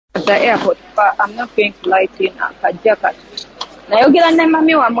the airport, but I'm not going to lie to you now. Kajaka. Nayogera ne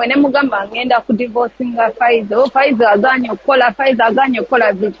mami wamwe ne mugamba ngenda ku divorcinga Faizo. Faizo aganya okola, Faizo aganya okola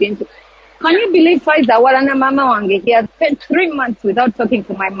everything. Can you believe Faizo wala na mama wange? He has spent 3 months without talking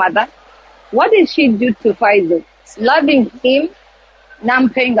to my mother. What did she do to Faizo? Loving him, now I'm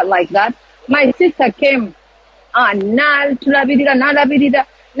paying her like that. My sister came and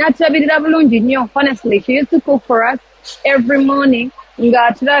nalabirira bulungi nnyo. Honestly, she used to cook for us every morning.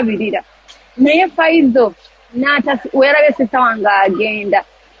 Nga tulabirira. Naye Faizo weerabe sister wange agenda.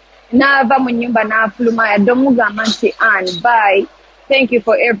 N'ava mu nnyumba n'afuluma yadde omugamba nti bye. Thank you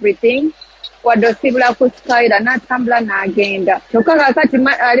for everything. Wadde osibula ku Skyra n'atambula n'agenda. Kyokka kaakati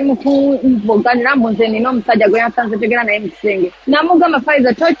ali mu kunvuganira mbu nze nina omusajja gwe yansanze tegera naye mu kisenge. N'amugamba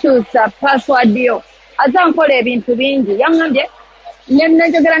Faizo tokyusa password yo. Aza nkola ebintu bingi. Yaŋŋambye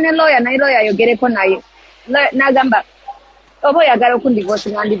nejogera ne lawyer naye lawyer ayogereko naye. N'agamba oba oyagala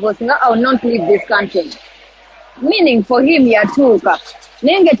okundivorcinga ndivorcinga, I will not leave this country. Meaning for him yatuuka.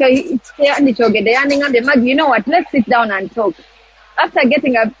 Naye ng'ekyo yandikyogedde yandiŋŋambye Margie, you know what, let's sit down and talk. After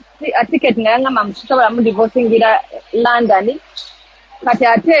getting a ticket nga yangamba mtusobola mu divorcingira London, kati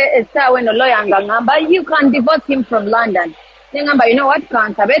ate essaawa eno lawyer nga ngamba you can divorce him from London. Nengamba you know what,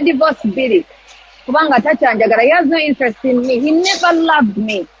 kansabe divorce biri kubanga tatanjagala. He has no interest in me. He never loved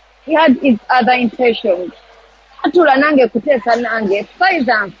me. He had his other intentions. Atula nange kuteesa nange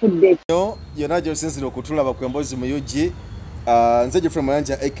Faizo anfudde. Yona gy'osinzira okutulaba ku emboozi mu UG. Nze Geoffrey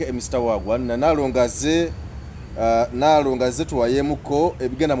Mayanja aka Mr. Wagwan na Nalongo tuwayemuko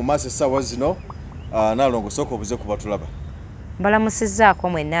ebigenda mu maaso essaawa zino. Nalongo sooka obuze ku batulaba. Mbalamusizzaako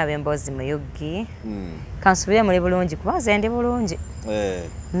mwenna ab'emboozi mu UG. Kansubire muli bulungi kuba nze ndi bulungi.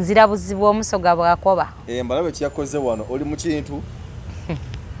 Nzira buzibu omusoga bwakoba. Mbalabe kyakoze wano oli mu kintu.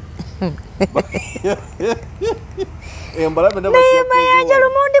 Mbalabe ndaba kyakoze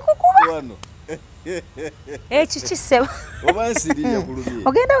lumondi kukuba wano. Ekyo kiseba. Oba nsiriya kulubye.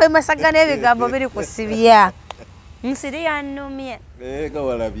 Ogenda we masagana ebigambo biri kusibya. Nsiriya annumye.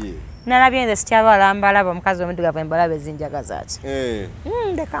 Gawalabye. Nalabye nze sikyabala mbalaba omukazi omuddugavu embalabe zinjagaza ati.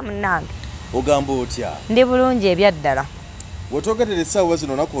 Ndeka munnange. Ogamba otya? Ndi bulungi ebyaddala. Wetwogerera essaawa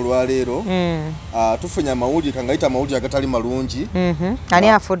zino olunaku olwaleero tufunye amawulire kangayita amawulire agatali malungi. Ani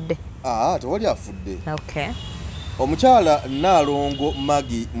afudde? Tewali afudde. Okay. Omukyala Nalongo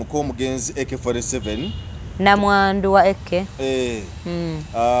Margie Muka Omugenzi AK47 namwandu wa Eke.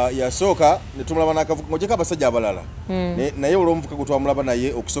 Yasooka ne tumulaba n'akavuga ng'ogyeko abasajja abalala. Naye olw'omuvuka gwe twamulaba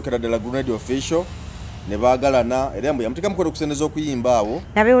naye okusookera ddala Grenade Official ne baagalana era mbu yamuteeka mukono okusendeza okuyimba awo.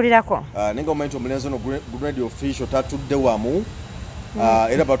 Nabiwulirako. Naye nga omanyi nti omulenzi ono Grenade Official tatudde wamu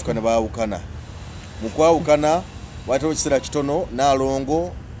era baatuka ne baawukana. Mu kwawukana watewo ekiseera kitono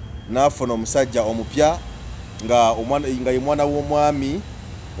Nalongo n'afuna omusajja omupya nga ye mwana w'omwami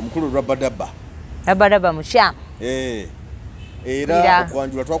omukulu Rabadaba mushamu. Era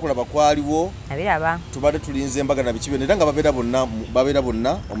okwanjula twakulaba kwaliwo. Nabiraba. Tubadde tulinze embaga na bikibe era nga babeera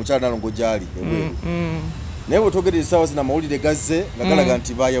bonna omukyala Nalongo gyali. Naye bwetwogerera essaawa zino amawulire gazze nga galaga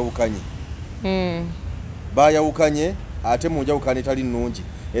nti baayawukanye ate mu njawukana etali nnungi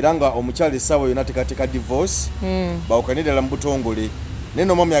era nga omukyala essaawa yonna tekateeka divorce baawukane ddala mu butongole. Naye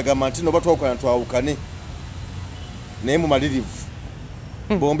n'omwami agamba nti noba twawukana twawukane naye mumalirivu.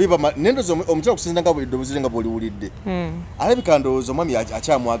 Bombi nendoza omukyala okusinzira nga eddoboozi nga bw'oliwulidde. Alabika ndowooza omwami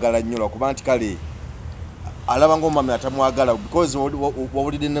akyamwagala nnyo lwakuba nti kale alaba ng'omwami atamwagala because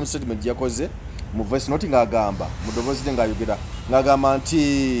wawulidde ne statement yakoze mu voice note ng'agamba mu ddoboozi lye ng'ayogera ng'agamba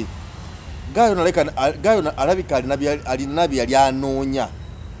nti Gayo alabika alina byali anoonya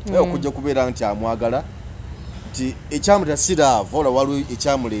okujja kubeera nti amwagala nti ekyamuleeta siraavu ola waliwo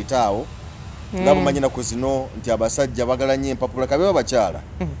ekyamuleeta awo nga bumanyi ennaku zino nti abasajja bagala nnyo empapula kabe babakyala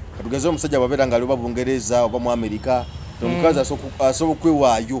katugeze omusajja babeera nga ali oba Bungereza oba mu Amerika omukazi asobola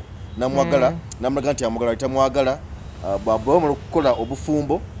okwewaayo namwagala namulaga nti amwagala tamwagala bw'amala okukola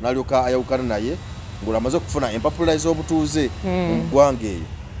obufumbo n'alyoka ayawukana naye ng'amaze okufuna empapula ez'obutuuze mu ggwanga eyo.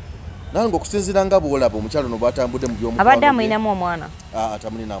 Nalongo okusinziira nga bw'olaba omukyalo ono bw'atambudde mu by'omukwano abadde amulinamu omwana.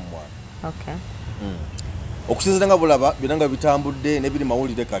 Tamulinamu mwana. Okay. Okusinziira nga bw'olaba byonna nga bitambudde n'ebiri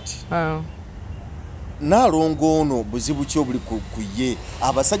mawulire kati. Nalongo ono buzibu ki obuli ku ye?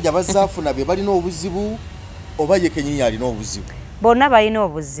 Abasajja bazaafuna be balina obuzibu oba ye kennyini alina obuzibu? Bonna balina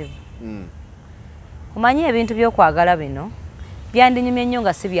obuzibu. Omanyi ebintu by'okwagala bino byandinyumye nnyo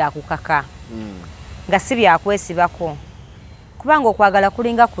nga si byakukaka nga si byakwesibako kubanga okwagala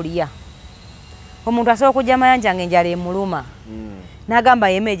kulinga kulya. Omuntu asobola okujja amayanja ng'enjala emuluma n'agamba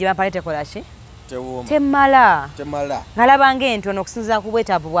yeme gye bampale tekola ki? Temala. Ngalaba ng'entono okusinziira ku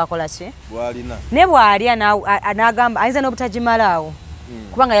bwetaavu bwakola ki? Bwalina. Ne bw'alya n'agamba ayinza n'obutagimalaawo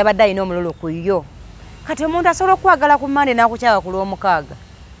kubanga yabadde alina omululu ku yo. Kati omuntu asobola okwagala ku Monday n'akukyawa ku Lwomukaaga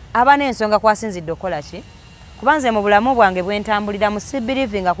aba n'ensonga kwasinzidde okukola ki? Kubanze mu bulamu bwange bwentambulira mu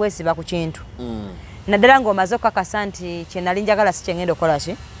sibirivi nga kwesiba ku kintu. Naddala ng'omaze okukakasa nti kye nali njagala si kye ngenda okukola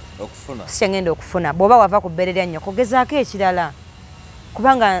ki? Si kye ngenda okufuna. Bw'oba wava ku bbeere lya nnyoko gezaako ekirala.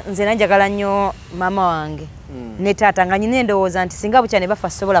 Kubanga nze nanjagala nnyo maama wange ne taata nga nyina endowooza nti singa bukya ne bafa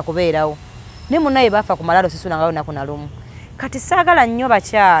sisobola kubeerawo. Ne munnaye bafa ku malaalo sisulangayo nnaku na lumu. Kati saagala nnyo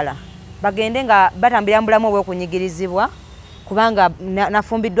bakyala bagende nga batambulira mu bulamu obw'okunyigirizibwa kubanga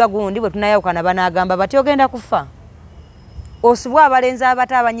nafumbiddwa gundi bwe tunayawukana banaagamba bati ogenda kufa. Osubwa abalenzi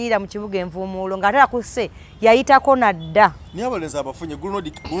abato abanyiira mu kibuga envuumuulo ng'ate akuse yayitako nadda. Niye abalenzi abafunye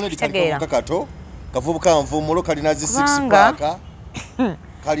gulunodi kali kato kavubuka nvuumuulo kalina zi 6 paaka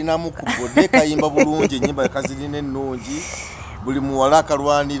kalina mu kubode kayimba bulungi ennyimba kazirina ennungi buli muwala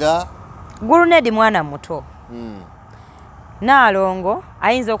akalwanira. Gulunedi mwana muto. Nalongo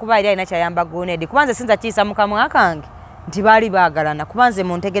ayinza okuba ali alina kyayamba Gulunedi kubanze sinza kiisa mu kamwa kange nti baali baagalana kubanze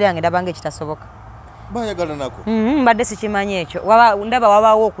mu ntegere yange ndaba ng'ekitasoboka. Bayagalanako? Mbadde sikimanyi ekyo. Ndaba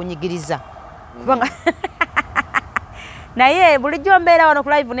wabaawo okunyigiriza. Naye bulijjo mbeera wano ku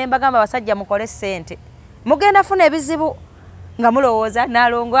live ne mbagamba abasajja mukole ssente. Mugenda funa ebizibu nga mulowooza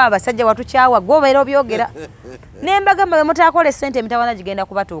Nalongo abasajja watukyawa gwe obeera obyogera. Ne mbagamba bwe mutaakole ssente emitawaana gigenda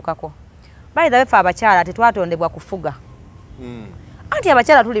kubatuukako. Bayiza befe abakyala tetwatondebwa kufuga. Anti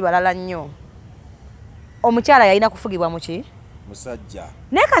abakyala tuli balala nnyo. Omukyala yalina kufugibwa mu ki? Musajja.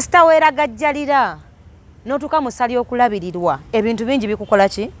 Naye kasita weeragajjalira n'otuuka mu ssali okulabirirwa ebintu bingi bikukola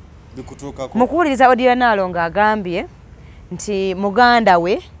ki? Bikutuukako. Mu kuwuliriza audio Nalongo agambye nti muganda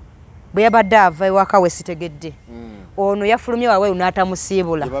we bwe yabadde ava ewaka we sitegedde. Ono yafulumye wawe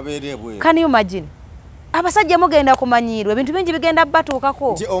n'atamusiibula. Can you imagine? Abasajja mugenda kumanyiirwa ebintu bingi bigenda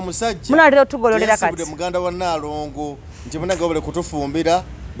batuukako. Nti omusajja munalira otugololera kati. Yasibudde muganda wa Nalongo nti munaga obule kutufumbira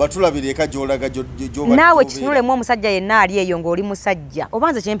batulabire eka gy'olaga gy'oba. Naawe kitunulemu omusajja yenna ali eyo ng'oli musajja.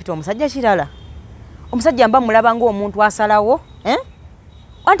 Obanze kyempita omusajja kirala. Omusajja mba mulaba ng'omuntu asalawo.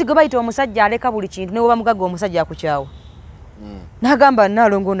 Anti gwe bayita omusajja aleka buli kintu ne bwe bamugaga omusajja akukyawa. N'agamba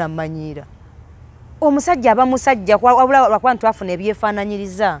Nalongo nammanyiira. Omusajja aba musajja wabula lwakuba ntwafuna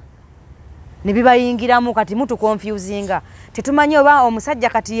ebyefaananyiriza. Ne bibayingiramu kati mutu confusinga. Tetumanyi oba omusajja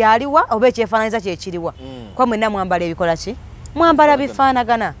kati yaliwa oba ekyefaananyiza kye kiriwa. Kwa mwenna mwambala ebikola ki? Mwambala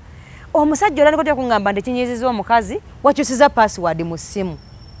bifaanagana. Omusajja olani kotya kungamba nti kinyiziza omukazi wakyusiza password mu ssimu.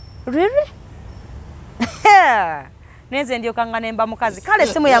 Really? Neze ndyoka nga nemba mukazi. Kale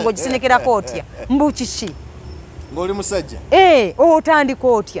essimu yange ogisinikirako otya? Mbu kiki? Ng'oli musajja? Otandika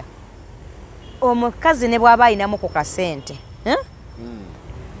otya? Omukazi ne bw'aba ayinamu ku kasente.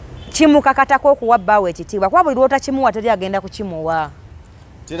 Kimukakatako okuwa bbaawe ekitiibwa kuba buli lw'otakimuwa teri agenda kukimuwa.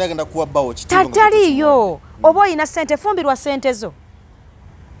 Teri agenda kuwa bbaawe ekitiibwa. Tataliyo. Oba olina ssente fumbirwa ssente zo.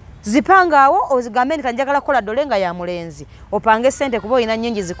 Zipangaawo ozigambe nti kanjagala kukola ddole nga ya mulenzi. Opange ssente kuba olina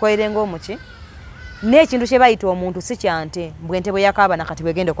nnyingi zikoere ng'omuki. N'ekintu kye bayita omuntu si kyante mbwe ente bwe yakaaba na kati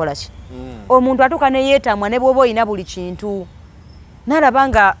bwegenda okukola ki. Omuntu atuuka ne yeetamwa ne bw'oba olina buli kintu. N'alaba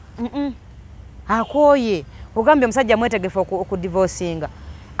nga akooye. Ogambye omusajja mwetegefu okudivorcinga.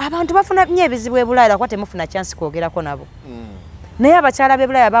 Abantu bafuna nnyo ebizibu e Bulaaya lwakuba temufuna chance kwogerako nabo. Naye abakyala b'e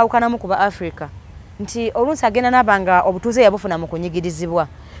Bulaaya baawukanamu ku ba Africa nti olunsi agenda n'abanga obutuuze yabufuna mu kunyigirizibwa.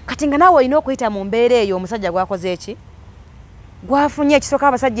 Kati nga naawe olina okuyita mu mbeera eyo omusajja gwakoze eki? Gwafunye ekisooka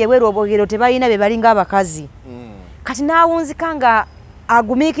abasajja ebweru obwogero tebalina be balinga abakazi. Kati n'awunzika nga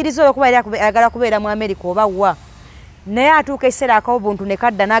agumiikiriza okuba ayagala kubeera mu Amerika oba wa. Naye atuuka ekiseera ak'obuntu ne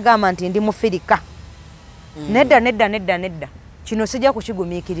kadda n'agamba nti ndi Mufirika. Nedda. Kino sijja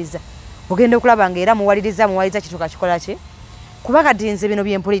kukigumiikiriza. Ogenda okulaba ng'era muwaliriza kituuka kikola ki? Kuba kati nze bino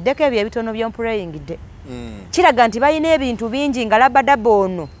bye mpuliddeko ebyo ebitono bye mpuleyingidde. Kiraga nti balina ebintu bingi nga Rabadaba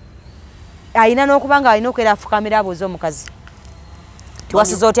ono alina n'okuba nga alina okubeera afukamira abuuza omukazi.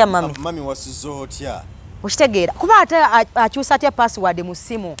 Tiwasiza otya mami? Mami wasiza otya? Okitegeera. Kuba ate akyusa atya password mu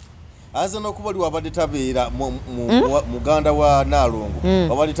ssimu. Aza n'okuba oli wabadde tabeera muganda wa Nalongo.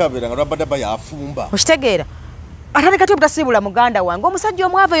 Wabadde tabeera nga Rabadaba yafumba. Okitegeera. Atane kati obutasiibula muganda wange omusajja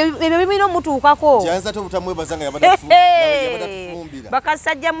omwava ebyo bibina omutuukako. Kyanza tobutamwebaza nga yabadde afumbira.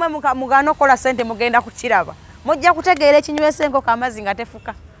 Bakasajja mmwe mugaana okukola ssente mugenda kukiraba. Mujja kutegeera ekinywesa enkoko amazzi nga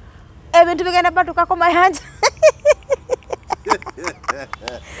tefuka. Ebintu bigenda batuukako mayanja.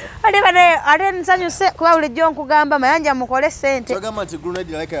 Ate nsanyuse kuba bulijjo nkugamba mayanja mukole ssente. Togamba nti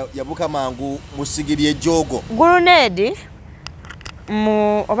Gulunedi aleka yabuka mangu musigiri ejjoogo. Gulunedi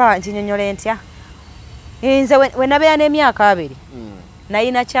oba nkinyonyola ntya? Nze we nabeera n'emyaka 2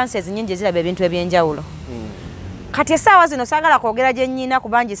 nayina chances nyingi eziraba ebintu ebyenjawulo. Kati essaawa zino saagala kwogera gye nnyina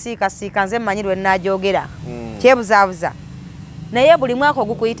kubangi siika nze mmanyi lwe nnagyogera. Kyebuzaabuza. naye buli mwaka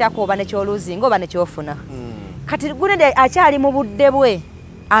ogukuyitako oba nekyoluzinga oba nekyofuna kati gunende akyali mu budde bwe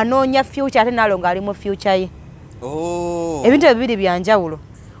anoonya future ate Nalongo ali mu future ye ebintu ebibiri byanjawulo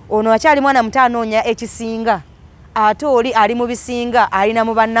ono akyali mwana muto anoonya ekisinga ate oli ali mu bisinga alina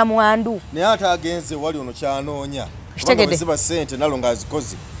mu bannamwandu naye ate agenze wali ono kyanoonya kitegedde sente Nalongo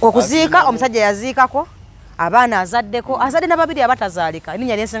azikoze okuziika omusajja yaziikako abaana azadde na babiri abatazaalika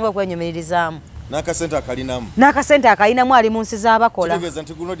linnya lyensinga okwenyumiririzaamu n'akasente akalinamu ali mu nsi z'abakola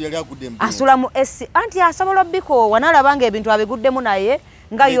asula mu esi anti asobola obbikoowa n'alaba nga ebintu abiguddemu naye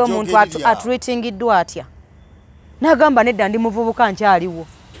nga y'omuntu atreatingiddwa atya n'agamba nedda ndi muvubuka nkyaliwo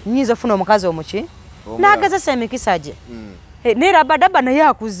nnyinza ofuna omukazi omuki n'agezesa emikisa gye naye Rabadaba naye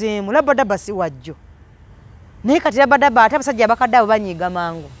akuzeemu Rabadaba si wajjo naye kati Rabadaba ate abasajja abakadde abo banyiiga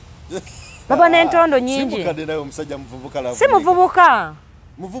mangu baba n'entondo nyingi si muvubuka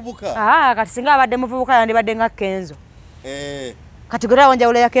kati singa abadde muvubuka yandibadde nga Kenzo kati gwerawo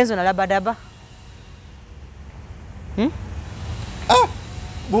njawulo ya Kenzo na Rabadaba no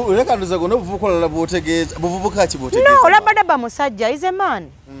Rabadaba musajja is a man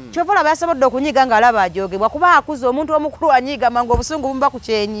kyova olaba yasobodde okunyiga ng'alaba ajogebwa kuba akuze omuntu omukulu anyiga mangu obusungu bumuba ku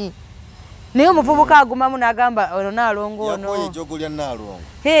kyenyi naye omuvubuka agumamu n'agamba ono Nalongo ono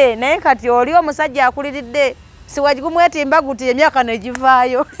naye kati oli omusajja akuliridde siwagumwetimba guti emyaka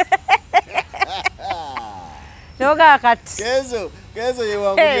negivaayo noga kati Kenzo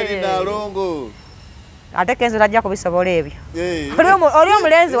yewangulira Nalongo ate Kenzo tajja kubisobola ebyo oli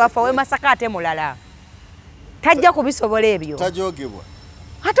omulenzi waffe we Masaka ate mulala tajja kubisobola ebyo tajogebwa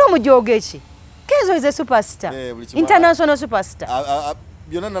ate omujoge ki Kenzo is a superstar international superstar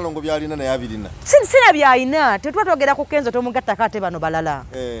byonna Nalongo byalina naye abirina sina byalina tetuba twogera ku Kenzo tomugattako ate bano balala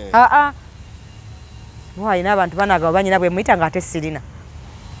alina abantu banaga banyina bwe muyita nga ate sirina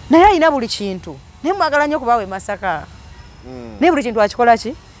naye alina buli kintu naye mwagala nnyo kuba we Masaka naye buli kintu akikola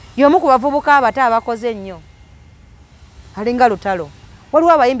ki y'omu ku bavubuka abato abakoze ennyo alinga lutalo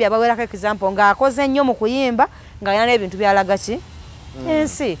waliwo abayimbi abawerako example ng'akoze ennyo mu kuyimba ng'alina n'ebintu byalaga ki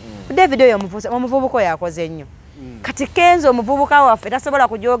ensi David oyo omuvubuka oyo akoze nnyo kati Kenzo omuvubuka waffe tasobola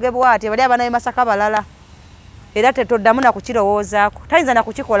kujogebwa ati bali abana Masaka balala era tetoddamu na kukirowoozaako tayinza na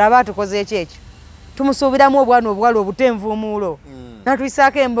kukikola aba tukoze ekyo tumusuubiramu obwana obuwala obutenvuumuulo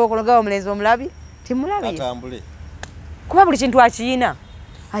natuyisaako embookolo nga omulenzi omulabi timulabye kuba buli kintu akiyina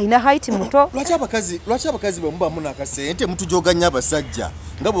ayina haiti muto lwaki abakazi bemubamu nakasente mutujoganya abasajja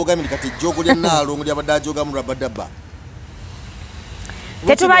nga bwogambye kati ejjoogo lya Nalongo lyabadde ajogamu Rabadaba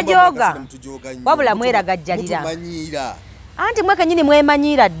tetubajoga wabula mweragajjalira anti mwe kenyini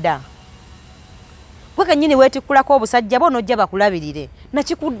mwemanyiira dda gwe kenyini weetikkulako obusajja bo nojja bakulabirire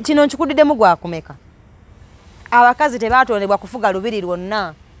kino nkikudiddemu gwakumeka abakazi tebatondebwa kufuga lubiri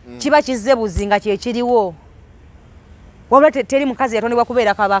lwonna kiba kizze buzi nga kyekiriwo wabula teri mukazi yatondebwa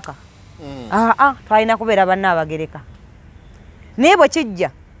kubeera kabaka twalina kubeera banna abagereka naye bwe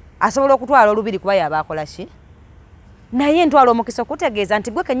kijja asobola okutwala olubiri kuba yabaakola ki naye ntwala omukisa okutegeeza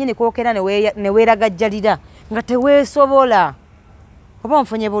nti gwe kenyini kwokera ne weeragajjalira nga teweesobola oba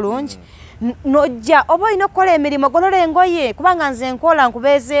onfunye bulungi nojja oba olina okukola emirimu golola engoye kubanga nze nkola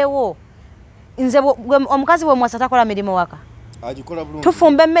nkubeezeewo nze omukazi bwemwasa takola mirimu waka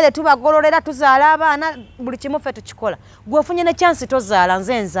tufumba emmere tubagololera tuzaala abaana buli kimu ffe tukikola gweofunye ne chansi tozaala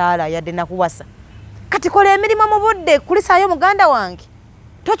nze nzaala yadde nakuwasa kati kola emirimu mu budde kulisaayo muganda wange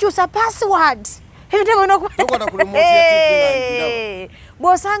tokyusa password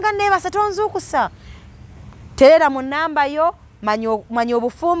bw'osanga neebasa tonzuukusa terera mu nnamba yo manya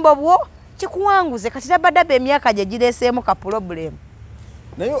obufumbo bwo kikuwanguze kati Rabadaba emyaka gye gireeseemu ka pulobulemu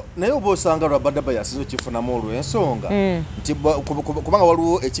naye oba osanga Rabadaba yasize okifunamu olw'ensonga nti kubanga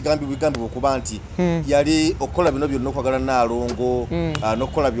waliwo ekigambibwegambibwa okuba nti yali okukola bino byonna okwagala Nalongo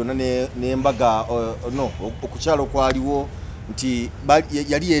n'okukola byonna n'embaga okukyalo kwaliwo nti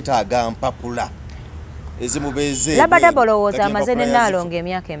yali yeetaaga mpapula ezimubeeze Rabadaba olowooza amaze ne Nalongo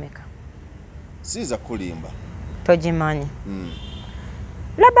emyaka emeka siiza kulimba togimanyi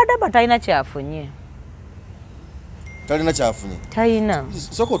Rabadaba talina kyafunye talina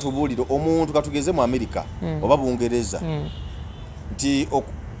soko tubuulire omuntu katugeze mu Amerika oba Bungereza nti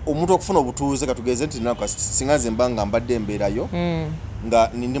omuntu okufuna obutuuze katugeze nti singa nze mbanga mbadde embeerayo nga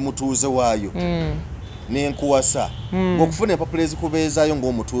ndi mutuuze waayo nenkuwasa ng'okufuna empapula ezikubeezaayo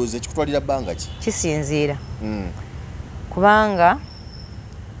ng'omutuuze kikutwalira bbanga ki kisinziira kubanga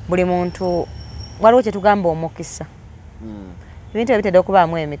buli muntu waliwo kye tugamba omukisa ebintu ebitedde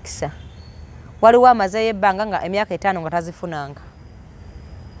okubaamu emikisa waliwo amazeeyo ebbanga nga emyaka 5 nga tazifunanga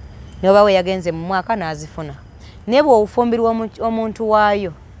noba we yagenze mu mwaka n'azifuna naye bw'ofumbirwa omuntu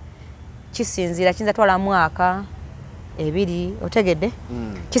waayo kisinziira kiyinza twala mwaka ebiri otegedde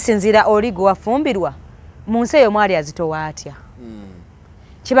kisinzira oligo wafumbirwa mu nsi eyo mwali azitowa atya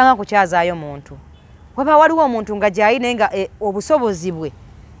kibanga kukyazaayo muntu waba waliwo omuntu nga gyayina nga obusobozi bwe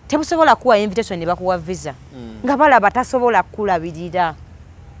tebusobola kuwa invitation ne bakuwa visa nga balaba tasobola kulabirira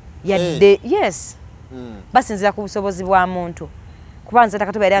yadde yes basinzira ku busobozi bwa muntu kubanza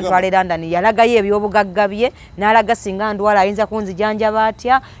takatuba yali antwala London yalagayo ebyobugagga bye n'alaga singa ndwala ayinza kunzijanjaba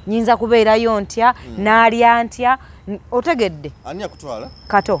atya nyinza kubeerayo ntya n'alya ntya otegedde ani akutwala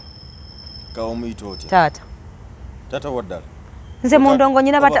kato ka omuyita otya tata waddala nze mu ndongo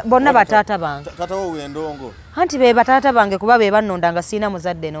nyina bonna bataata bange tata wo wendongo anti be bataata bange kuba be bannondanga siina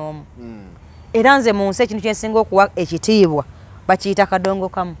muzadde n'omu era nze mu nsi ekintu kyensinga okuwa ekitiibwa bakiyita kadongo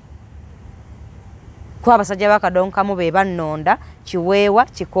kamu kuba abasajja bakadongo kamu be bannonda kiweewa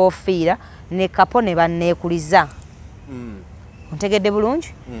kikoofiira ne kapo ne banneekuliza ontegedde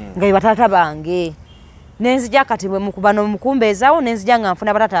bulungi nga be bataata bange nenzija kati bwe mukubano mukumbeezaawo nenzija nga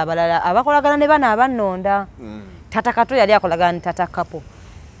nfuna bataata abalala abakolagana ne bana abannonda tata kato yali akolagana ne tata kapo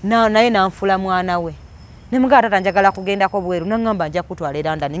naye nanfula mwana we ne mugaa tata njagala kugendako bweru naŋŋamba nja kutwala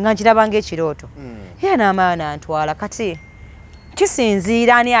London nga nkirabanga ekirooto ye n'amaana ntwala kati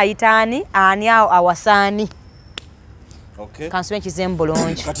kisinziira ani ayitaani ani awo awasaani kansibe nkizemu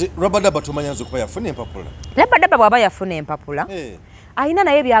bulungi kati Rabadaba tumanya nze kuba yafuna empapula Rabadaba bw'aba yafuna empapula ayina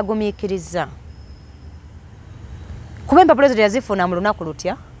naye byagumiikiriza kuba empapula ezo teyazifuna mu lunaku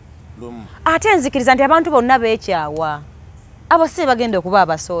lutya ate nzikiriza nti abantu bonna beekyawa abo si bagenda okuba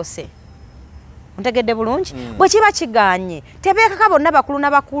abasoose ontegedde bulungi bwe kiba kiganye tebeekaka bonna bakulu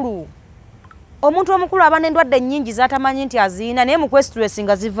n'abakulu omuntu omukulu aba n'endwadde nnyingi z'atamanyi nti aziina naye mu kwesituresi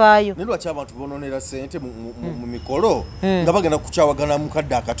nga zivaayo naye lwaki abantu bonoonera ssente mu mikolo nga bagenda kukyawagana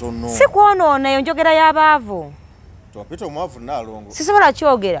mukadde akatono si kwonoona eyo njogera y'abaavu twapita omwavu Nalongo sisobola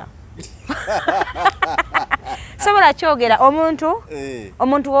kyogera sobola kyogera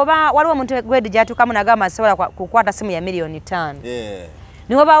omuntu oba waliwo omuntu gwedi gyatukamu nagamba sobola kukwata simu ya miliyoni 5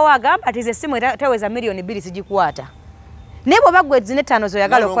 niwe bawo agamba ati ze simu teweza miliyoni 2 sigikwata naye bw'oba gwezi ne 5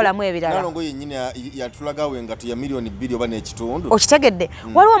 zoyagala okukolamu ebirala Nalongo yennyini yatulagawo engatu ya miliyoni 2 oba n'ekitundu okitegedde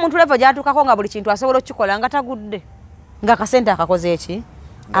waliwo omuntu levo gyatuukako nga buli kintu asobola okukikola nga tagudde nga akasente akakoze eki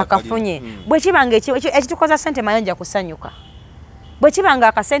akafunye bwe kibanga ekitukoza sente mayonja kusanyuka bwe kibanga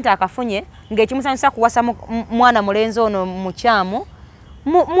akasente akafunye ng'ekimusanyusa kuwasa mwana mulenzi ono mukyamu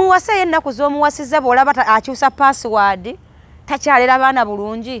muwase yennaku z'omuwasiza bw'olaba akyusa password takyalera baana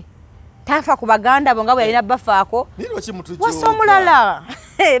bulungi tafa ku baganda bo nga bwe yalina bafaako wasa omulala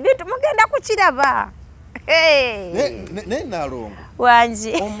bintu mugenda kukiraba naye Nalongo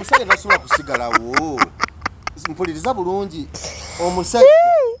wangi omusajja tasobola kusigalawo mpuliriza bulungi omusajja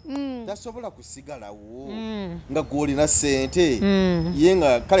tasobola kusigalawo nga gwolina ssente ye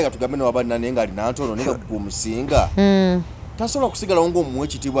nga kale katugambe newabana naye nga alina ntono naye nga gumusinga tasobola kusigalawo ng'omuwa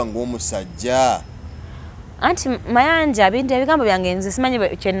ekitiibwa ng'omusajja anti mayanja bintu ebigambo byange nze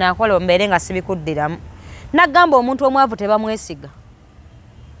simanyi kyenakola mbeere nga sibikuddiramu nagamba omuntu omwavu tebamwesiga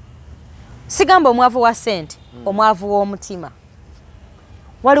sigamba omwavu wa ssente omwavu w'omutima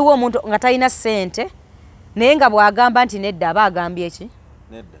waliwo omuntu nga talina ssente naye nga bw'agamba nti nedda aba agambye eki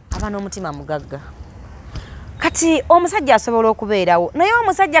aba n'omutima mugagga kati omusajja asobola okubeerawo naye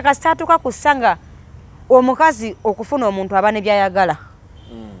omusajja kasitaatuka kussa nga omukazi okufuna omuntu aba ne byayagala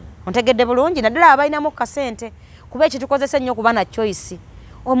ontegedde bulungi naddala abalinamu kasente kuba ekitukozesa ennyo okuba na choice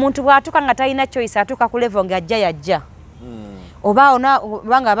omuntu bw'atuuka nga talina choice atuuka ku level ng'ajja yajja oba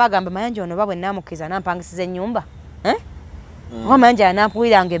nga abagamba mayanja ono oba bwe nnaamukkiza nampangisiza ennyumba oba mayanja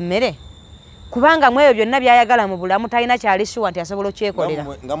yanampuwiranga emmere kubanga mu ebyo byonna byayagala mu bulamu talina kyalishuwa nti asobola okyekolera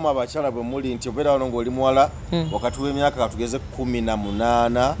nga mu abakyala bwe muli nti obeera wano ng'oli muwala wakati w'emyaka katugeze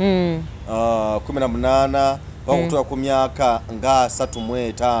 18 bakutuka ku myaka nga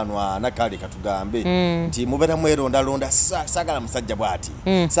 35 kale katugambe nti mubeera mwerondalonda saagala musajja bw'ati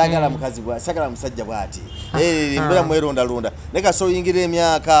saagala mukazi bw'ati saagala musajja bw'ati mubeera mwerondalonda naye kasi oyingira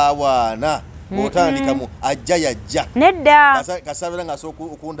emyaka 40 ng'otandikamu ajja yajja nedda kasabira nga asooka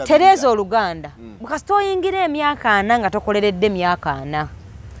okunda tereeza oluganda kasita oyingira emyaka 4 nga tokoleredde emyaka 4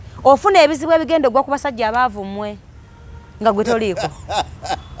 ofuna ebizibu ebigenda ogwa ku basajja abaavu mmwe nga gwe toliiko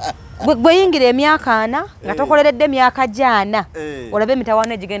gwe yingira emyaka 4 nga tokoleredde emyaka 4 olabe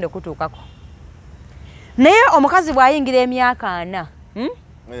emitawaana egigenda okutuukako naye omukazi bw'ayingira emyaka 4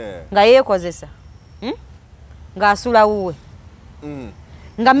 nga yeekozesa ng'asula wuwe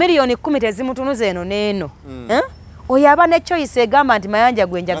nga miliyoni 10 tezimutunuza eno n'eno oyo aba ne choice egamba nti mayanja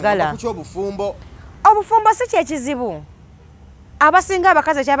gwe njagala obufumbo si kyekizibu abasinga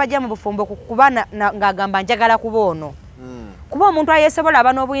abakazi ekyabajja mu bufumbo kuba ng'agamba njagala kuba ono kuba omuntu ayeesobola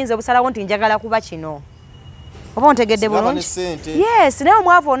aba n'obuyinza obusalawo nti njagala kuba kino oba ontegedde bulungi yes naye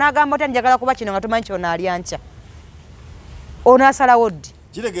omwavu onagamba oti njagala kuba kino nga tumanyi kyona alya nkya onasalawo ddi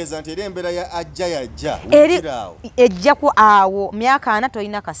kitegeeza nti eri embeera ya ajja yajja ejja ku awo myaka 4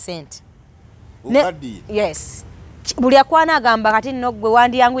 tolina kasente yes buli akwana agamba kati nno gwe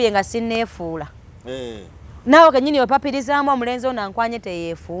wandiyanguye nga sinneefuula naawe kenyini wepapirizaamu omulenzi ono ankwanye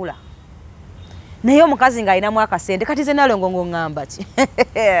teyeefuula naye omukazi ng'alinamu akasente kati ze Nalongo ng'oŋŋamba ki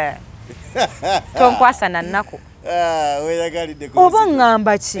tonkwasa na nnaku oba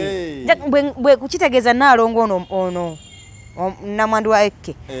oŋŋamba ki bwe kukitegeeza Nalongo ono namwandu wa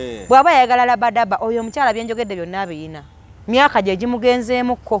Ekke bw'aba yayagala Rabadaba oyo omukyala byenjogedde byonna abiyina myaka gye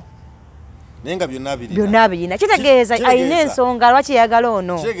gimugenzeemukko naye nga byonna abiyina kitegeeza alina ensonga lwaki yayagala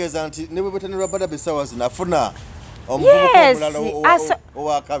ono kitegeeza nti ne bwe bwetanira Rabadaba essaawa zino afuna omuvubuka omulala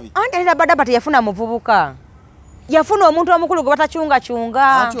owakabi anti Rabadaba teyafuna muvubuka yafuna omuntu omukulu gwe batacungacunga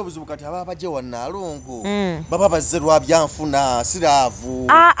anti obuzibu kati aba abajje wa Nalongo baba bazze lwa byanfuna siraavu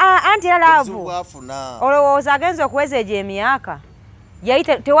anti era laavu olowooza agenza okuweza egyo emyaka yali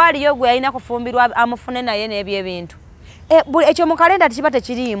tewaaliyo gwe yalina kufumbirwa amufune naye n'ebyo ebintu ekyo mu kalenda tekiba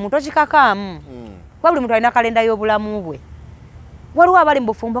tekiriimu tokikakaamu kuba buli muntu alina kalenda y'obulamu bwe waliwo abali mu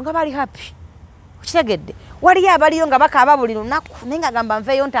bufumbo nga bali happy okitegedde waliyo abaliyo nga bakaaba buli lunaku naye nga gamba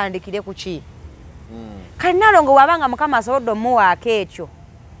nveeyo ntandikire ku ki kati Nalongo wabanga mukama asobodde omuwaako ekyo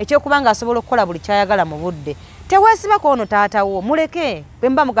ekyokuba nga asobola okukola buli kyayagala mu budde teweesibako ono taatawo muleke bwe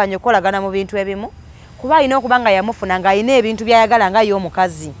mba muganya okukolagana mu bintu ebimu kuba alina okuba nga yamufuna ng'alina ebintu byayagala nga ye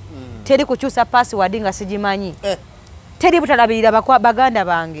omukazi teri kukyusa password nga sigimanyi teri butalabirira baganda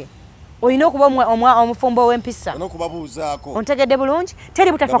bange olina okuba omufumbo w'empisa ontegedde bulungi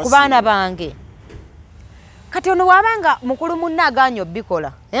teri butafa ku baana bange kati ono wabanga mukulu munne aganya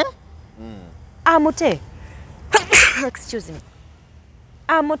obbikola amute excuse me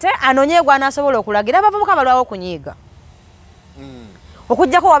amute anonye gwa nasobola okulagira abavubuka balwawo okunyiiga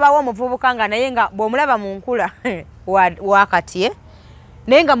okujjako wabaawo omuvubuka nga naye nga bw'omulaba mu nkula wakati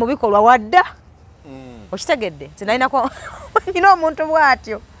naye nga mu bikolwa wadda okitegedde tinalinako nina omuntu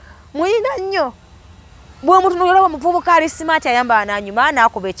bw'atyo muyina nnyo bw'omuntu noyolaba omuvubuka ali simaati ayambala nanyuma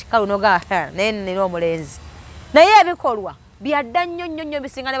naakuba ekikalu noga naye nina omulenzi naye ebikolwa byadda nnyo nnyo nnyo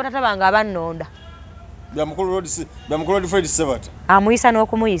bisinga ne batata bange abannonda byamukulu Fred Sebata amuyisa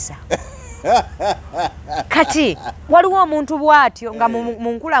n'okumuyisa kati waliwo omuntu bw'atyo nga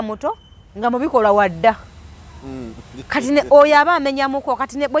mu nkula muto nga mu bikolwa wadda kati oyo aba amenyamuko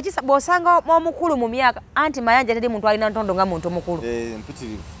kati bw'osanga omukulu mu myaka anti mayanja teri muntu alina ntondo nga muntu omukulu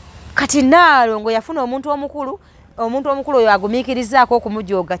kati Nalongo yafuna omuntu omukulu oyo agumiikirizaako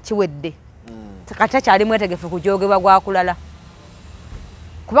okumujooga kiwedde kati takyali mwetegefu kujoogebwa gwakulala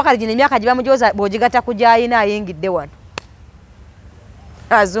kuba kati gino emyaka gye bamujooza bw'ogigatta ku gy'ayina ayingidde wano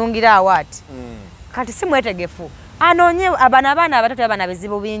azungira awo ati kati si mwetegefu anoonye abano abaana abato tebabana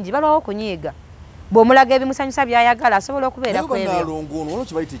bizibu bingi balwawo okunyiiga bw'omulaga ebimusanyusa byayagala asobola okubeera ku ebyo Nalongo ono olwo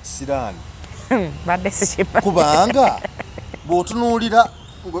kibayita ekisiraani badde sikimanyi kubanga bw'otunuulira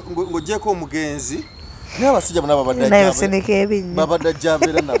ng'oggyeko omugenzi naye abasajja bona babadde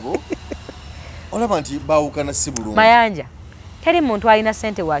ajjabeera nabo olaba nti baawukana si bulungi mayanja teri muntu alina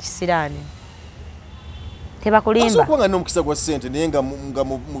ssente wa kisiraani tebakulimba okuba nga nina omukisa gwa ssente naye nga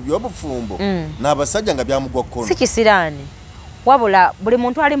mu byobufumbo n'abasajja nga byamugwa kkono si kisiraani wabula buli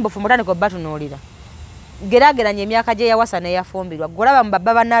muntu ali mu bufumbo tandika obbatunuulira geraageranya emyaka gye yawasa neyafumbirwa golaba mu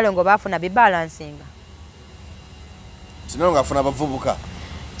babba ba Nalongo baafuna bibalansinga Nalongo afuna abavubuka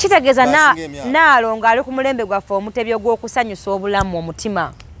kitegeeza Nalongo ali ku mulembe gwaffe omutebyo gw'okusanyusa obulamu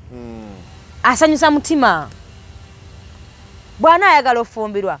omutima asanyusa mutima bwana ayagala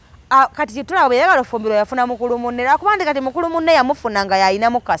ofumbirwa kati kitulaba bwe yagala ofumbirwa yafuna mukulu munne akubandi kati mukulu munne yamufuna nga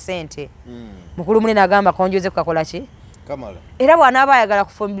yayinamu kasente mukulu munne n'agamba konjoze kukakola ki kamala era bw'anaaba ayagala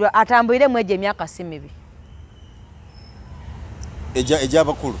kufumbirwa atambulire mu egyo emyaka si mibi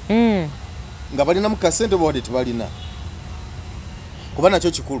egy'abakulu nga balinamu kasente oba wadde tebalina kuba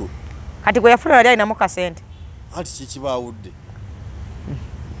nakyo kikulu kati gwe yafuna yali alinamu kasente anti kikibawudde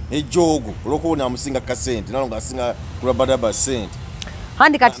ejjoogo olw'okuba amusinga kasente Nalongo asinga ku Rabadaba sente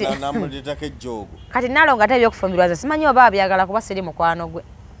andi kati namuleetako ejjoogo kati Nalongo ate ebyokufumbirwa ze simanyi oba abyagala kuba siri mukwano gwe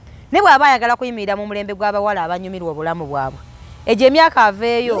ne bw'aba ayagala kuyimirira mu mulembe gw'abawala abanyumirwa obulamu bwabwe egyo emyaka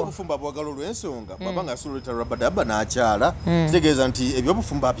aveeyo obufumbo abwagala olw'ensonga baba nga asobola oleeta Rabadaba n'akyala kitegeeza nti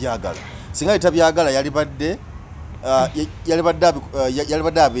ebyobufumbo abyagala singa letabyagala yalibadde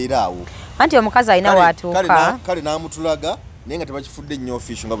abeera awo anti omukazi alina waatuuka kale n'amutulaga naye nga tebakifudde nnyo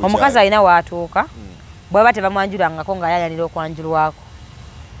ofisho nga omukazi alina waatuuka bweba tebamwanjulangako ng'ayayanira okwanjulwako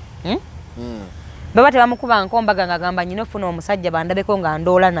baba tebamukuba nkombaga ng'agamba nyina ofuna omusajja bandabeko nga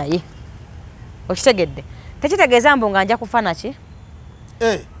ndoola naye okitegedde Tekitegeeza mbu nga nja kufana ki?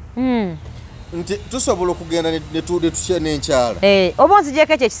 Nti tusobola okugenda ne tukye n'enkyala. Oba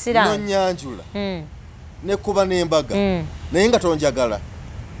nzijeko ekyo ekisiraani. Nonyanjula. Ne kuba n'embaga. Naye nga tonjagala.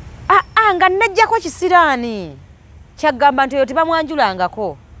 Nga najjako kisiraani. Kyagamba nti oyo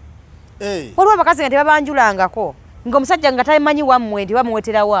tebamwanjulangako. Waliwo abakazi nga tebabanjulangako. Ng'omusajja nga tamanyi wammwe nti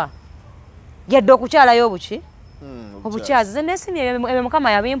bamuweterawa. Yadde okukyalayo obuki? Obukyazi. Ze neesimye ebyo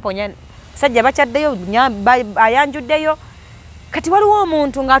Mukama yabimponya. Sajja bakyaddeyo ayanjuddeyo. Kati waliwo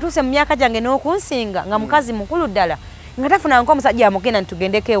omuntu ng'atuuse mu myaka gyange n'okunsinga nga mukazi mukulu ddala nga tafunanga omusajja amugenda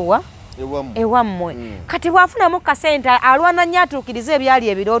ntitugendeko ewammwe. Kati bw'afunamu kasente alwana nnyo atuukirize ebyali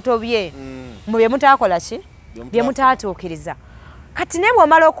ebirooto bye mu bye mutaakola ki? Bye mutaatuukiriza. Kati ne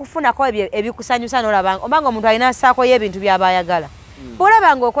bw'omala okufunako ebikusanyusa n'olaba obanga omuntu alina assaako y'ebintu by'aba ayagala.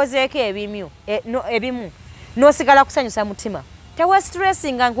 Bw'olaba ng'okozeeko ebimu n'osigala kusanyusa mutima.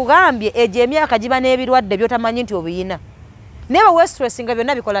 Teweesitressinga nkugambye egyo emyaka giba n'ebirwadde by'otamanyi nti obiyina. Naye weesitressinga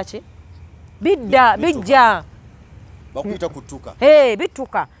byonna bikola ki? Bijja. Bakuyita kutuka.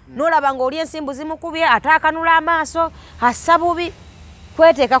 Bituka. N'olaba ng'oli ensimbu zimukubye ate akanula amaaso assa bubi.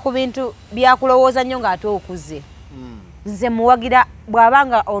 Kweteeka ku bintu byakulowooza nnyo ng'ate okuze. Nze muwagira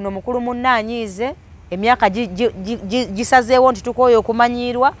bw'abanga ono mukulu munnaanyiize emyaka gisazeewo nti tukooye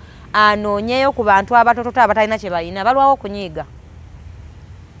okumanyirwa anoonyeyo ku bantu abatototo abatalina kye balina balwawo okunyiiga.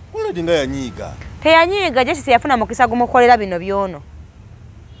 Oledi nga yanyiiga. Teyanyiiga gye kisi yafuna mukisa gumukolera bino byono.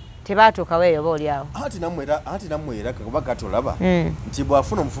 Tebaatuukawo eyo boolyawo. Anti namwera kuba katolaba nti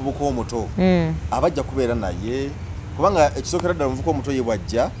bw'afuna omuvubuka omuto abajja kubeera naye kubanga ekisookera ddala omuvubuka omuto ye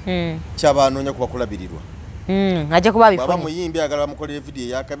bwajja kyaba anoonya kuba kulabirirwa. Ajja kuba bifunye. Baba muyimbi agala bamukolere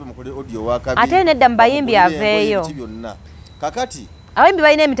video yakabe bamukolere audio wakabe. Ate nedda mu bayimbi aveeyo. Kakati abayimbi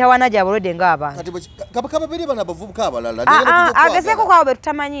balina emitawaana gyabwe olwedde ng'abantu. Kati babiri bana bavubuka abalala. Agezeeko kwawo be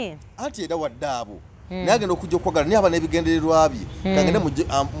tutamanyi. Anti era wadde abo. Naye agenda okujja okwagala naye aba n'ebigendererwa bye. Kangende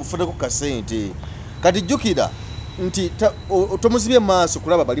mufuneko kasente. Kati jjukira nti tomuzibye maaso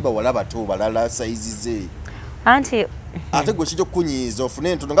kulaba bali bawala bato balala sayizi ze. Anti ate gwe kijja okukunyiiza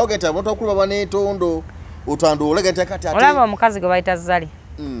ofune entondo nga ogenda abantu bakulu baba n'entondo. Otwandoole gante kati ate. Olaba omukazi gwe bayita Zali.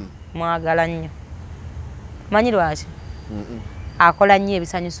 Mwagala nnyo. Manyi lwaki? Akola nnyo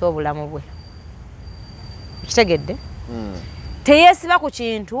ebisanyusa obulamu bwe. Kitegedde? Teyeesiba ku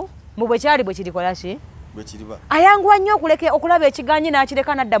kintu mu bwe kyali bwe kirikola ki? Bwe kiriba. Ayanguwa nnyo okulaba ekiganyi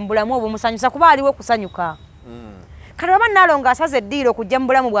n'akireka n'adda mu bulamu obumusanyusa kuba aliwo kusanyuka. Kati waba Nalongo asaze eddiiro okujja mu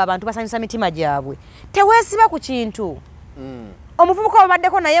bulamu bw'abantu basanyusa mitima gyabwe. Teweesiba ku kintu. Omuvubuka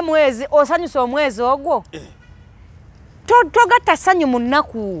obaddeko naye mwezi osanyusa omwezi ogwo. Togatta ssanyu mu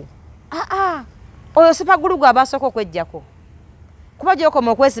nnaku. Oyo supagulu gwe abasooka okweggyako. Kuba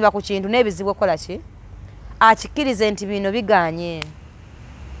gy'okoma okwesiba ku kintu n'ebizibu okola ki? Akikkirize nti bino biganye.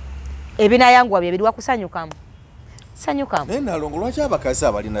 Ebinayanguwa bye biriwa kusanyukamu. Sanyukamu. Naye Nalongo lwaki abakazi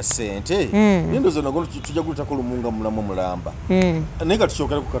abalina ssente? Nindozo nago tujja kulutako lumunga mulamu mulamba. Naye nga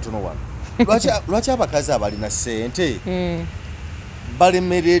tukyokere ku katono wano. Lwaki abakazi abalina ssente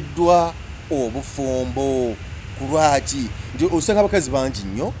balemereddwa obufumbo ku lwaki? Nti osanga abakazi bangi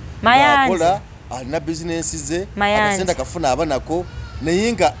nnyo akola alina bizinensi ze akasente akafuna abanako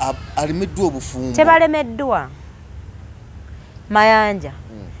naye nga alemeddwa obufumbo. Tebalemeddwa Mayanja.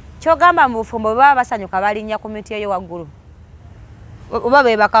 Kyogamba mu bufumbo baba basanyuka balinnya ku miti eyo waggulu. Oba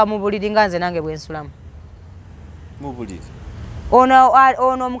beebaka mu buliri nga nze nange bwe nsulamu. Mu buliri.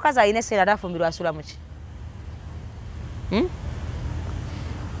 Ono omukazi alina essera atafumbirwa asula mu ki?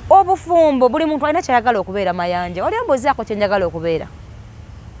 Obufumbo buli muntu alina kyayagala okubeera Mayanja. Oli ombuuzaako kye njagala okubeera.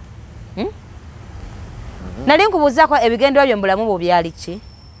 Nali nkubuuzaako ebigendero byo mu bulamu bwo byali ki?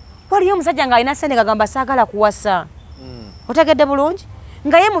 Waliyo omusajja ng'alina ssente gagamba saagala kuwasa. Otegedde bulungi?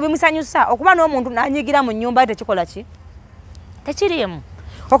 Nga ye mu bimusanyusa okuba n'omuntu n'anyigira mu nnyumba ye tekikola ki? Tekirimu.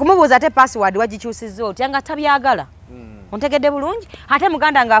 Okumubuuza ate password wagikyusizza otya nga tabyagala. Ontegedde bulungi? Ate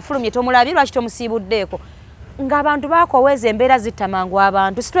muganda ng'afulumye tomulabye lwaki tomusiibuddeeko. Ng'abantu baakoweza embeera zitta mangu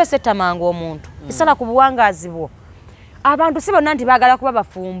abantu. Stress etta mangu omuntu. Esala ku buwangaazi bwo. Abantu si bonna nti baagala kuba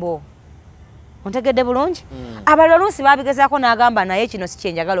bafumbo. Ontegedde bulungi? Abalala oluusi baabigezaako n'agamba naye kino si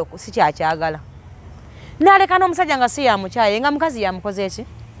kyenjagala si kyakyagala. N'aleka n'omusajja nga si yamukyaye nga mukazi yamukoze ki?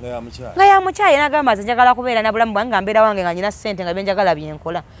 Nga yamukyaye n'agamba nze njagala kubeera na bulamu bwange nga mbeera wange nga nyina ssente nga byenjagala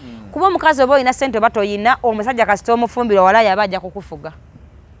byenkola. Kuba omukazi oba olina ssente oba toyina omusajja kasita omufumbira wala yaba ajja kukufuga.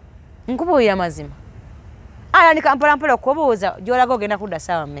 Nkubuulira mazima. Alanika mpolampola okubuuza gy'olaga ogenda kudda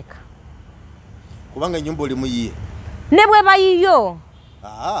ssaawa mmeka? Kubanga ennyumba oli muyiye. Ne bwe bayiyo.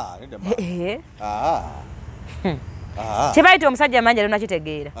 Kibayita omusajja Manja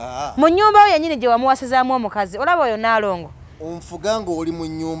lonakitegeera. Mu nnyumba yo yennyini gye wamuwasizaamu omukazi olaba oyo Nalongo. Onfuga nga oli mu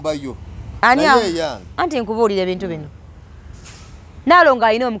nnyumba yo Ani anti nkubuulira ebintu bino. Nalongo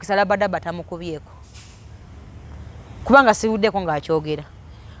alina omukisa Rabadaba tamukubyeko. Kubanga siwuddeko ng'akyogera.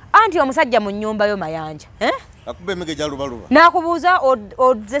 Anti omusajja mu nnyumba yo mayanja. Akube emige gya lubaluba. N'akubuuza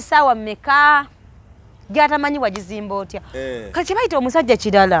odze ssaawa mmeka gy'atamanyi wagizimba otya. Kati kye bayita omusajja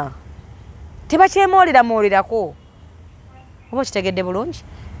kirala. Tebakyemooleramolerako. Oba kitegedde bulungi.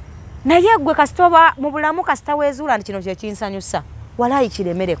 Naye gwe kasita oba mu bulamu kasita weezuula nti kino kye kinsanyusa. Walaayi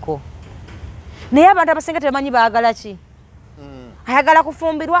kiremereko. Naye abantu abasinga tebamanyi baagala ki. Ayagala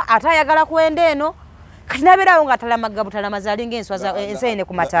kufumbirwa ate ayagala kwenda eno. Kati nabeerawo nga talamagga butalamaza alinga enswa za enseene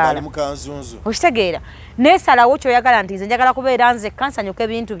ku mataala. Okitegeera. Neesalawo ky'oyagala nti nze njagala kubeera nzekka nsanyuka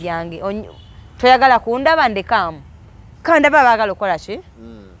ebintu byange. Toyagala kundaba ndekaamu. Kandaba baagala okukola ki?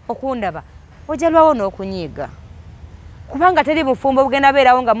 Okundaba. Ojalwawo n'okunyiiga. Kubanga teri bufumbo bugenda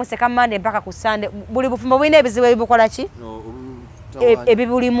beerawo nga museka Monday mpaka ku Sunday. Buli bufumbo bulina ebizibu ebibukola ki?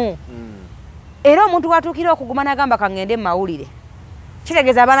 Ebibulimu. Era omuntu watuukira okuguma n'agamba kangende mu mawulire.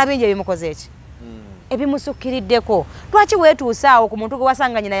 Kitegeeza abaana bingi ebimukoze eki. Ebimusukkiriddeko. Lwaki weetuusa awo ku muntu gwe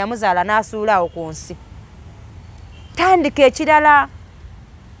wasanga nnyina yamuzaala n'asuula awo ku nsi? Tandika ekirala.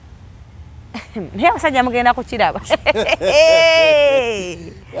 Naye abasajja mugenda kukiraba.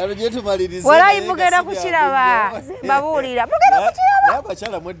 Walaayi mugenda kukiraba. Babuulira. Mugenda kukiraba. Naye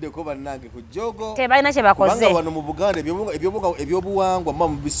abakyala mweddeko bannange ku jjogo. Tebalina kye bakoze. Kubanga wano mu Buganda ebyobuwangwa mma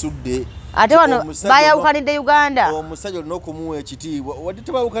mubisudde. Ate wano bayawukanidde Uganda. Omusajja olina okumuwa ekitiibwa. Wadde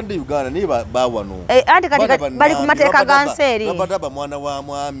tebawukanidde Uganda naye baawano. Anti kati bali ku mateeka ga nsi eri. Rabadaba mwana wa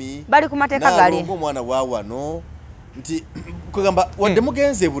mwami. Bali ku mateeka gali. Nalongo mwana wa wano. Nti kugamba wadde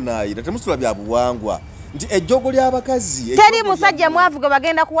mugenze bunaayira temusula bya buwangwa. Nti ejjogo ly'abakazi. Teri musajja mwavu gwe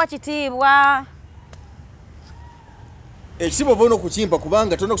bagenda kuwa kitiibwa. Ekitiibwa bono okukimpa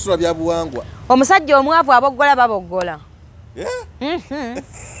kubanga tolina okusula bya buwangwa. Omusajja omwavu aboggola baboggola.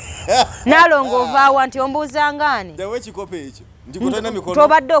 Nalongo ovaawa nti ombuuza ngaani. Dawe ekikopo ekyo. Nti kutolina mikono.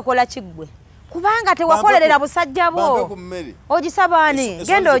 Tobadde okola kiggwe. Kubanga tewakolerera busajja bwo. Ogisabaani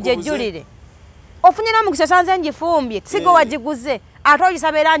genda ogyejjulire. Ofunye n'omukisa sanze ngifumbye sigo wagiguze ate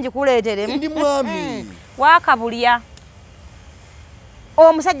ogisaba era ngikuleetere. Ndi mwami. Waakabulya.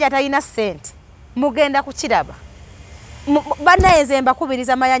 Omusajja talina ssente. Mugenda kukiraba. Bannaye nze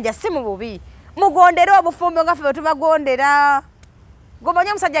mbakubiriza mayanja si mu bubi. Mugondere obufumbo nga ffe bwe tubagondera. Gomanyi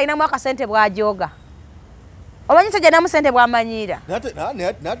omusajja alinamu akasente bw'ajooga. Omanyi omusajja alinamu ssente bw'amanyiira.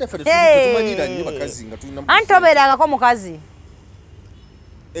 Nate ffe tetumanyira nnyo bakazi nga tulina. Anti tobeerangako mukazi.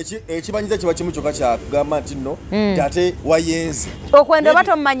 Ekimanyiza kiba kimu kyokka kyakugamba nti nno ate wayenze. Okwenda oba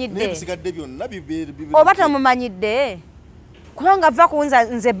tomumanyidde. N'ebisigadde byonna oba tomumanyidde. Kubanga ava ku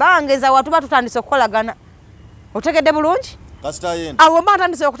nze bangeza watuba tutandise okukolagana. Otegedde bulungi? Kasita yenda. Awo mba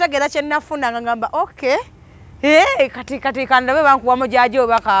ntandise okutegeera kye nnafuna nga ngamba okay. Kati kandabe bankuwamu gy'aji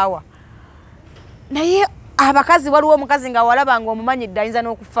oba kaawa. Naye abakazi waliwo omukazi nga walabanga omumanyidde ayinza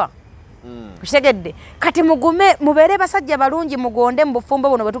n'okufa. Kutegedde kati mugume mubeere basajja balungi mugonde mu bufumbo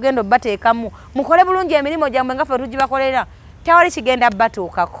buno bwe tugenda obbateekamu mukole bulungi emirimu gyammwe nga ffe tugibakolera tewali kigenda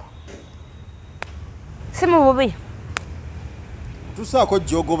batuukako si mu bubi tusaako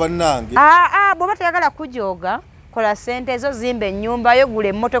jjogo bannange bw'oba toyagala kujooga kola ssente ezo zimba ennyumba yo gula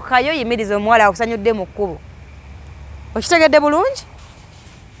emmotoka yo yimiriza omuwala akusanyudde mu kkubo okitegedde bulungi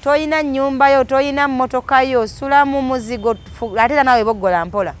toyina nnyumba yo toyina mmotoka yo sulamu muzigo ate era naawe boggola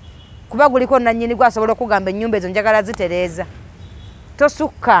mpola kuba guliko nannyini gwasobola okugamba ennyumba ezo njagala zitereeza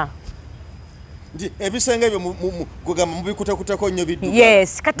tosukka ndi ebisenge ebyo kugamba mubikutakutako nnyo bidduka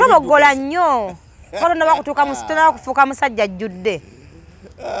yes katoboggola nnyo kolona bakutuuka musitona okufuuka musajja ajjudde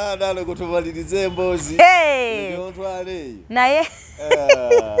Nalongo tumalirize emboozi ontwale eyo naye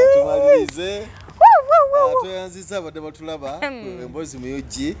tumalirize tweyanziza badde batulaba emboozi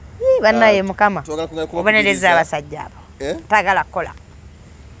muyuggi bannaye mukama obonereza abasajja abo tagala kukola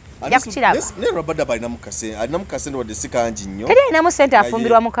naye Rabadaba alinamu kasente wadde si kangi nnyo teri alinamu ssente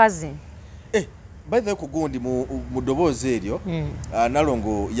afumbirwa mukazi by the way kugundi mu ddoboozi eryo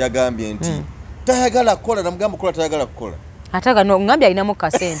Nalongo yagambye nti tayagala kukola namugamba kukola tayagala kukola ate ngambye alinamu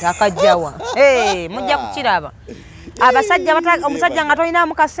kasente akajjawa mujja kukiraba abasajja omusajja nga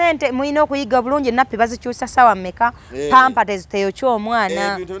tolinamu kasente mulina okuyiga bulungi enappi bazikyusa sawa mmeka pampa teyokya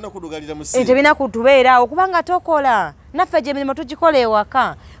omwana tebina kutubeeraawo kubanga tokola naffe gye emirimu tugikola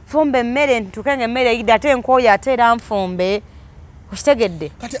ewaka fumba emmere ntukenga emmere eyidde ate enkooyo ate era nfumbe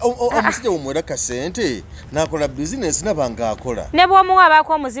okitegedde kati omusajja womwera kasente nakola bizinesi nabanga akola ne bw'omuwa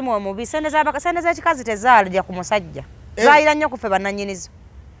abaako omuzimu omubi sente z'ekikazi tezaalya ku musajja zaalira nnyo ku ffe bannannyinizo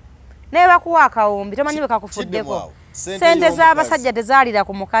naye bakuwa akawumbi tomanyi bwe kakufuddeko sente z'abasajja tezaalira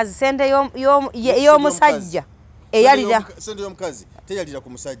ku mukazi sente y'omusajja eyalira sente y'omukazi teyalira ku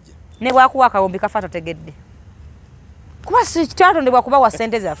musajja ne bwakuwa akawumbi kafa totegedde kuba twatondebwa kuba wa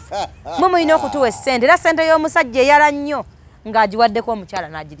ssente zaffe mwe mulina okutuwa essente era ssente y'omusajja eyala nnyo ng'agiwaddeko omukyala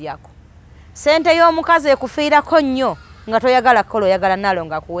n'agiryako ssente y'omukazi ekufiirako nnyo nga toyagala kola oyagala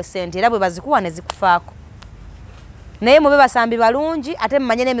Nalongo akuwe ssente era bwe bazikuwa ne zikufaako naye mube basambi balungi ate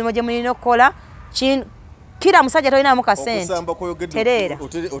mumanye n'emirimu gye mulina okukola kira musajja tolinamu ka ssente tereera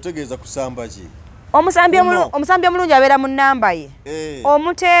otegeeza kusamba ki omusambi omulungi abeera mu nnamba ye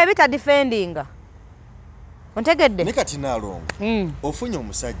omuteebi tadifendinga ontegedde ne kati Nalongo ofunye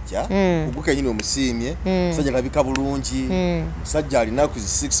omusajja ogwo kenyini omusiimye omusajja alabika bulungi omusajja alina ku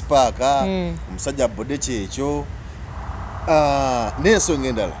 6 pack omusajja bodde kyekyo n'ensonga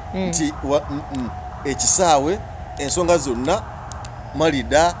endala nti ekisaawe ensonga zonna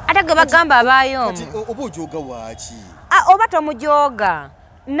malida ate ge bagamba abaayo oba ojooga waaki oba tomujooga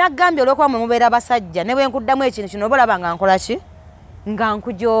nagambye olwokuba mwe mubeera basajja ne bwe nkuddamu ekintu kino oba olaba nga nkola ki nga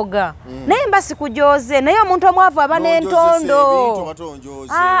nkujooga naye mba sikujooze naye omuntu omwavu aba n'entondo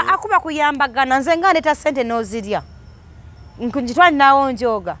akuba kuyambagana nze nga ndeeta ssente n'ozirya nkitwali naawo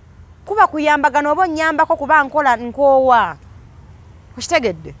njooga kuba kuyambagana oba onnyambako kuba nkola nkoowa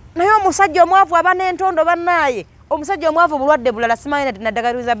okitegedde naye omusajja omwavu aba n'entondo bannaaye omusajja omwavu bulwadde bulala simanyi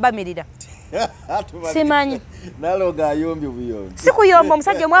naddagaliza bamirira simanyi Nalongo ayombye buyombi sikuyomba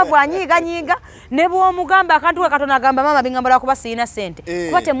omusajja omwavu anyiiganyiiga ne bw'omugamba akantu katona agamba mama bingamba lwakuba sirina ssente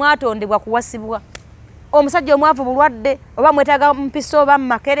kuba temwatondebwa kuwasibwa omusajja omwavu bulwadde oba mwetaaga mpiso oba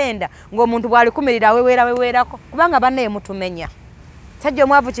mumakerenda ng'omuntu bw'alikumirira aweweerako kubanga bannaye mutumenya musajja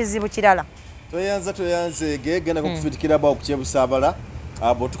omwavu kizibu kirala toyanze genda kukufitikira bawo ku kyebusaabala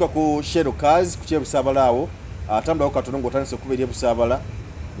bw'otuuka ku sherokazi ku kyebusaabala awo atambulako katono ng'otandise okuba eri ebusaabala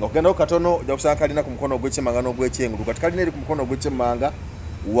ng'okugendako katono ojja kusanga kalina ku mukono ogw'ekyemmanga n'ogw'ekyengulu kati kalina eri ku mukono ogw'ekyemmanga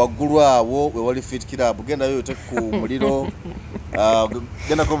waggulu awo we wali fit club gendayo oteeke ku muliro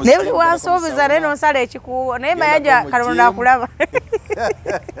naye buli wansuubiza naye n'onsala ekikuuwo naye mayanja katono naakulaba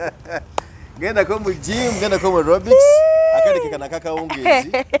gendako mu gym gendako mu aerobics akadeke kana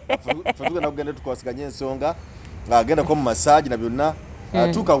kakawungezi tugenda kugenda tukawasiganya ensonga gendako mu massage na byonna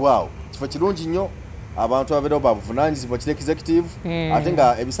tuuka waawo kifo kirungi nnyo abantu ababeerawo babuvunanyizibwa kiri executive ate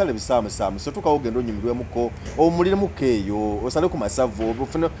nga ebisale bisaamusaamu so tuukawo ogenda onyumirwemuko omuliremukko eyo osale ku masavu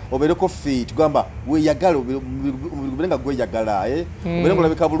obeereko fit gamba weeyagala omubiri nga gweyagala obeere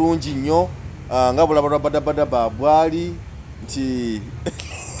ng'olabika bulungi nnyo nga bulaba Rabadaba bwali nti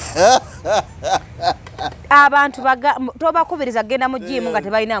abantu tobakubiriza genda mu jimu nga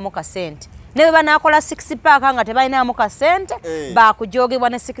tebalinamu kasente ne bwe banaakola 6 pack nga tebalinamu kasente bakujogebwa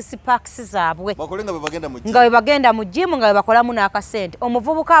ne 6 packs zaabwe nga bwe bagenda mu jimu nga bwe bakolamu n'akasente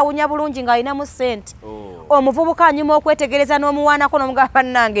omuvubuka awunya bulungi nga alinamu ssente omuvubuka anyuma okwetegereza n'omuwaanako n'omugamba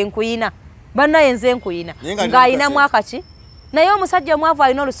bannange nkuyina bannaye nze nkuyina ng'alinamu akaki naye omusajja omwavu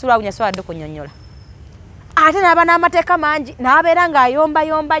alina olusu lwawunya so adde kunnyonnyola ate n'aba n'amateeka mangi n'abeera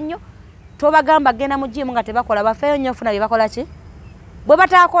ng'ayombayomba nnyo tobagamba genda mu jimu nga tebakola bafeeyo nnyo ofuna bye bakola ki bwe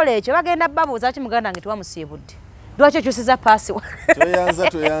bataakola ekyo bagenda babuuza ki muganda wange tewamusiibudde lwaki okyusiza paasiwa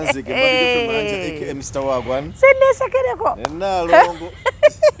toyanze gebadde Mr. Wagwan sinneesekereko Nalongo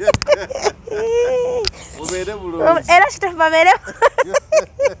ubeere bulungi era kitafu babeere